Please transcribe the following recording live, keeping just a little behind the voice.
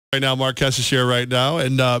Right now, Marc Kestecher right now.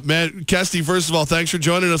 And, man, Kesty, first of all, thanks for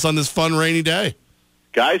joining us on this fun, rainy day.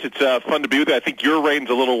 Guys, it's fun to be with you. I think your rain's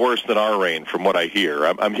a little worse than our rain from what I hear.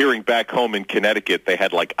 I'm hearing back home in Connecticut they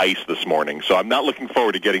had like ice this morning, so I'm not looking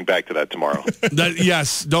forward to getting back to that tomorrow.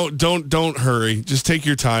 Yes, don't hurry. Just take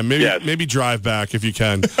your time. Maybe drive back if you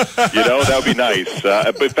can. That would be nice.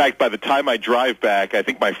 But in fact, by the time I drive back, I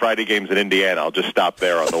think my Friday game's in Indiana. I'll just stop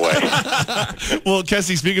there on the way. Well,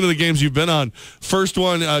 Kesty, speaking of the games you've been on, first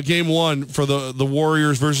one, game one for the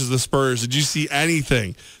Warriors versus the Spurs. Did you see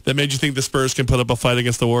anything that made you think the Spurs can put up a fight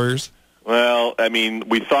against the Warriors? Well, I mean,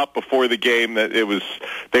 we thought before the game that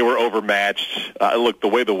they were overmatched. Look, the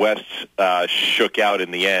way the West shook out in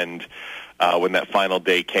the end when that final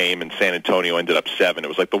day came and San Antonio ended up 7, it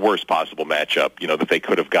was like the worst possible matchup, that they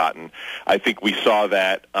could have gotten. I think we saw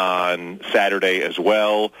that on Saturday as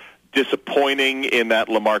well. Disappointing in that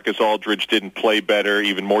LaMarcus Aldridge didn't play better.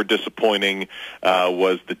 Even more disappointing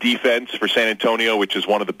was the defense for San Antonio, which is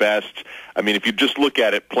one of the best. I mean, if you just look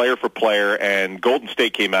at it player for player, and Golden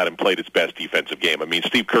State came out and played its best defensive game. I mean,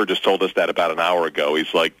 Steve Kerr just told us that about an hour ago.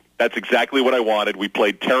 He's like, that's exactly what I wanted. We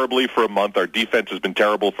played terribly for a month. Our defense has been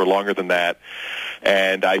terrible for longer than that.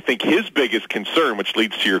 And I think his biggest concern, which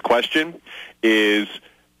leads to your question, is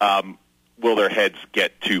will their heads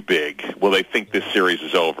get too big? Will they think this series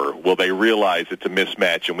is over? Will they realize it's a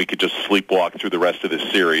mismatch and we could just sleepwalk through the rest of this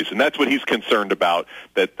series? And that's what he's concerned about,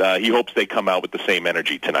 that he hopes they come out with the same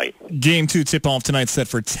energy tonight. Game 2 tip-off tonight set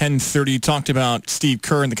for 10:30. You talked about Steve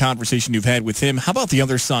Kerr and the conversation you've had with him. How about the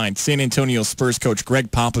other side? San Antonio Spurs coach Greg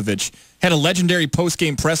Popovich had a legendary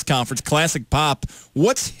post-game press conference, classic Pop.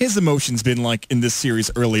 What's his emotions been like in this series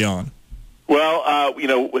early on? Well,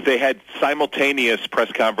 they had simultaneous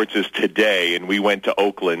press conferences today, and we went to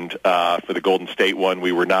Oakland for the Golden State one.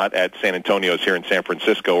 We were not at San Antonio's here in San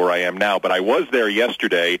Francisco, where I am now, but I was there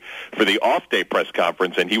yesterday for the off-day press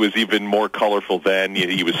conference, and he was even more colorful then.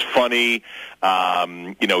 He was funny.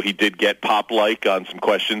 He did get Pop-like on some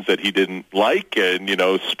questions that he didn't like and,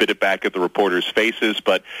 spit it back at the reporters' faces.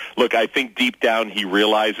 But, look, I think deep down he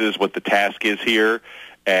realizes what the task is here,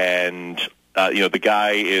 and the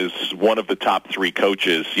guy is one of the top 3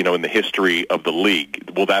 coaches, in the history of the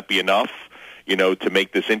league. Will that be enough, to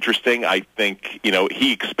make this interesting? I think,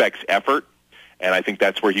 he expects effort, and I think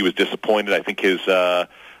that's where he was disappointed. I think his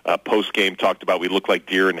post-game talked about we look like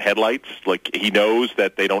deer in headlights. Like, he knows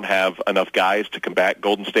that they don't have enough guys to combat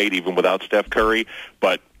Golden State, even without Steph Curry.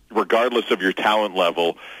 But regardless of your talent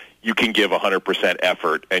level, you can give 100%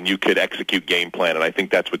 effort, and you could execute game plan, and I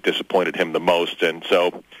think that's what disappointed him the most. And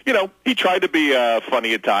so, he tried to be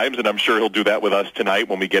funny at times, and I'm sure he'll do that with us tonight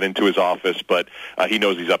when we get into his office, but he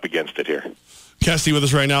knows he's up against it here. Kesty with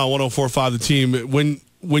us right now, 104.5 The Team.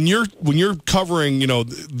 When you're covering,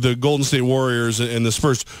 the Golden State Warriors and the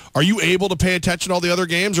Spurs, are you able to pay attention to all the other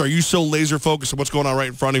games, or are you so laser-focused on what's going on right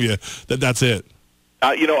in front of you that's it?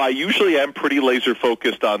 I usually am pretty laser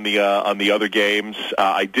focused on the other games.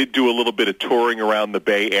 I did do a little bit of touring around the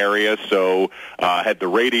Bay Area, so had the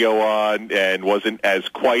radio on and wasn't as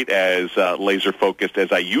quite as laser focused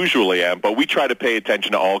as I usually am. But we try to pay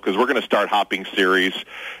attention to all because we're going to start hopping series.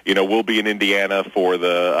 We'll be in Indiana for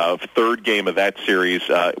the 3rd game of that series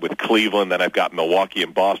with Cleveland. Then I've got Milwaukee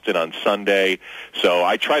and Boston on Sunday. So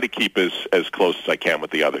I try to keep as close as I can with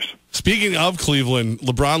the others. Speaking of Cleveland,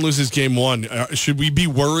 LeBron loses game 1. Should we be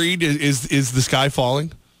worried? Is the sky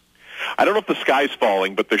falling? I don't know if the sky's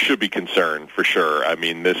falling, but there should be concern for sure. I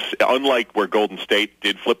mean, unlike where Golden State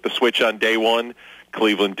did flip the switch on day 1,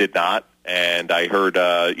 Cleveland did not. And I heard,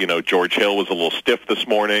 George Hill was a little stiff this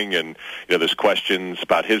morning, and there's questions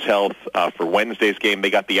about his health for Wednesday's game.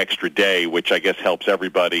 They got the extra day, which I guess helps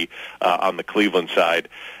everybody on the Cleveland side.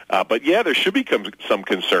 But yeah, there should be some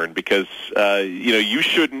concern because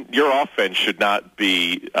your offense should not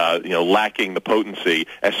be lacking the potency,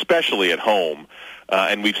 especially at home.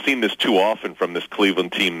 And we've seen this too often from this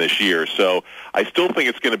Cleveland team this year. So I still think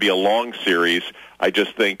it's going to be a long series. I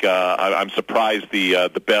just think I'm surprised the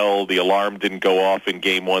alarm didn't go off in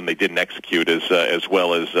game 1. They didn't execute as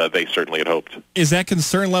well as they certainly had hoped. Is that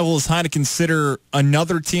concern level as high to consider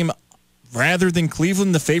another team rather than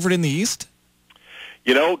Cleveland the favorite in the East?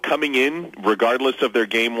 Coming in, regardless of their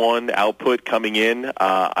game 1 output coming in,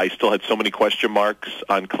 I still had so many question marks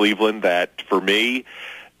on Cleveland that for me,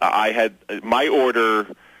 my order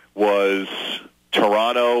was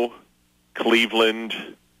Toronto, Cleveland,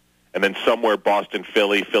 And then somewhere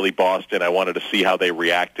Boston-Philly, Philly-Boston, I wanted to see how they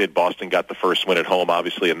reacted. Boston got the first win at home,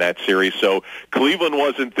 obviously, in that series. So Cleveland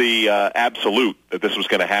wasn't the absolute that this was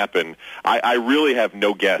going to happen. I really have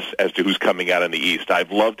no guess as to who's coming out in the East.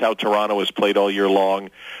 I've loved how Toronto has played all year long.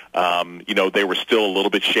 They were still a little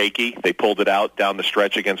bit shaky. They pulled it out down the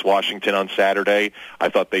stretch against Washington on Saturday. I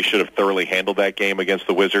thought they should have thoroughly handled that game against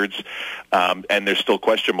the Wizards. And there's still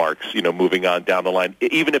question marks, moving on down the line.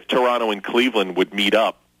 Even if Toronto and Cleveland would meet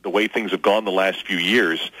up, the way things have gone the last few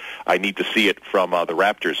years, I need to see it from the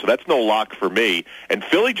Raptors. So that's no lock for me. And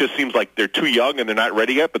Philly just seems like they're too young and they're not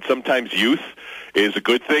ready yet, but sometimes youth is a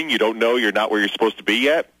good thing. You don't know you're not where you're supposed to be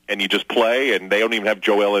yet, and you just play, and they don't even have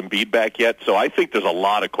Joel Embiid back yet. So I think there's a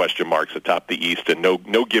lot of question marks atop the East, and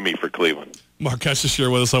no gimme for Cleveland. Marc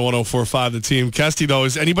Kestecher with us on 104.5 The Team. Kesty, though,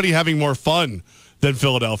 is anybody having more fun than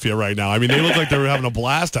Philadelphia right now? I mean, they look like they're having a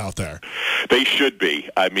blast out there. They should be.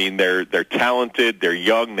 I mean, they're talented, they're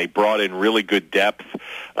young, they brought in really good depth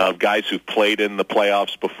of guys who've played in the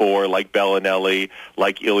playoffs before, like Bellinelli,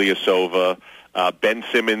 like Ilyasova. Ben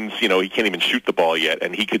Simmons, he can't even shoot the ball yet,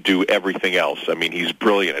 and he could do everything else. I mean, he's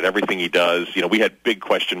brilliant at everything he does. We had big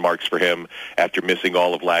question marks for him after missing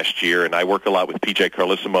all of last year, and I work a lot with P.J.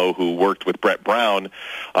 Carlesimo, who worked with Brett Brown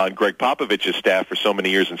on Greg Popovich's staff for so many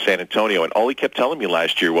years in San Antonio, and all he kept telling me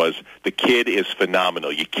last year was, the kid is phenomenal.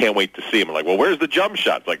 You can't wait to see him. I'm like, well, where's the jump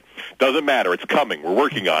shot? It's like, doesn't matter. It's coming. We're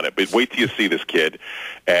working on it, but wait till you see this kid.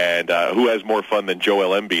 And who has more fun than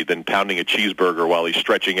Joel Embiid than pounding a cheeseburger while he's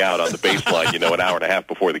stretching out on the baseline, an hour and a half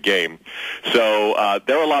before the game. So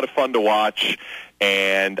they're a lot of fun to watch,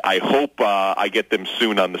 and I hope I get them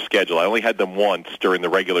soon on the schedule. I only had them once during the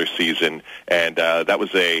regular season, and that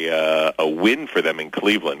was a win for them in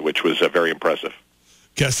Cleveland, which was very impressive.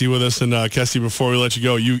 Kesty with us, and Kesty, before we let you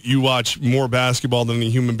go, you watch more basketball than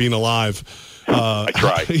any human being alive. I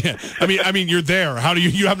try. Yeah, I mean, you're there. How do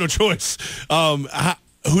you have no choice?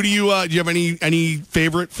 Who do you have any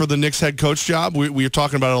favorite for the Knicks head coach job? We are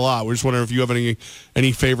talking about it a lot. We're just wondering if you have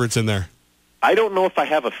any favorites in there. I don't know if I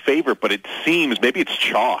have a favorite, but it seems maybe it's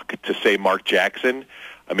chalk to say Mark Jackson.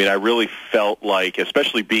 I mean, I really felt like,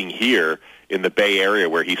 especially being here in the Bay Area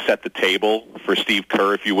where he set the table for Steve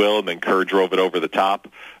Kerr, if you will, and then Kerr drove it over the top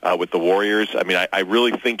with the Warriors. I mean, I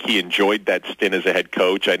really think he enjoyed that stint as a head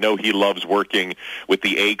coach. I know he loves working with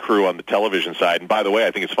the A crew on the television side. And by the way,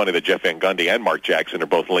 I think it's funny that Jeff Van Gundy and Mark Jackson are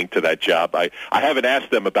both linked to that job. I haven't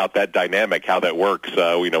asked them about that dynamic, how that works,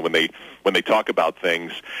 when they talk about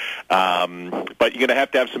things. But you're going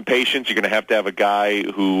to have some patience. You're going to have a guy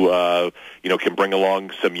who, can bring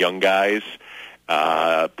along some young guys.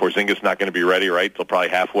 Porzingis not going to be ready, right, till probably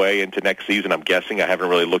halfway into next season, I'm guessing. I haven't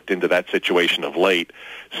really looked into that situation of late.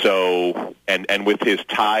 So, and with his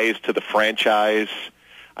ties to the franchise,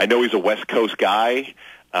 I know he's a West Coast guy,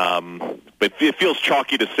 but it feels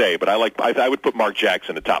chalky to say, but I would put Mark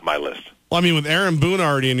Jackson atop my list. Well, I mean, with Aaron Boone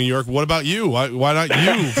already in New York, what about you? Why not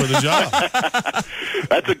you for the job?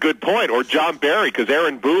 That's a good point. Or John Barry, because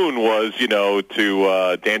Aaron Boone was, to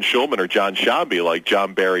Dan Shulman or John Shambi like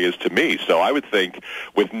John Barry is to me. So I would think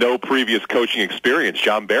with no previous coaching experience,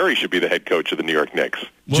 John Barry should be the head coach of the New York Knicks.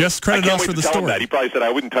 Well, just credit us for the story. That. He probably said,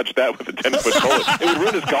 I wouldn't touch that with a 10-foot pole. It would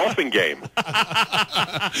ruin his golfing game.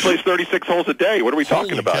 He plays 36 holes a day. What are we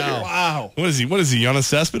talking about here? Wow. What is he, Giannis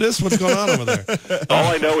Cespedes? What's going on over there? All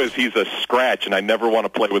I know is he's a scratch, and I never want to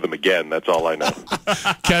play with him again. That's all I know.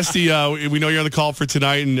 Kesty, we know you're on the call for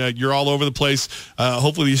tonight, and you're all over the place.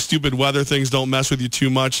 Hopefully these stupid weather things don't mess with you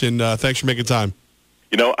too much, and thanks for making time.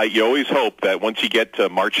 You always hope that once you get to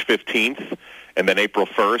March 15th, and then April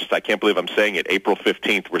 1st, I can't believe I'm saying it, April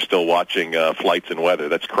 15th, we're still watching flights and weather.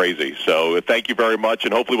 That's crazy. So thank you very much,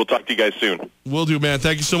 and hopefully we'll talk to you guys soon. Will do, man.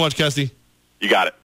 Thank you so much, Kesty. You got it.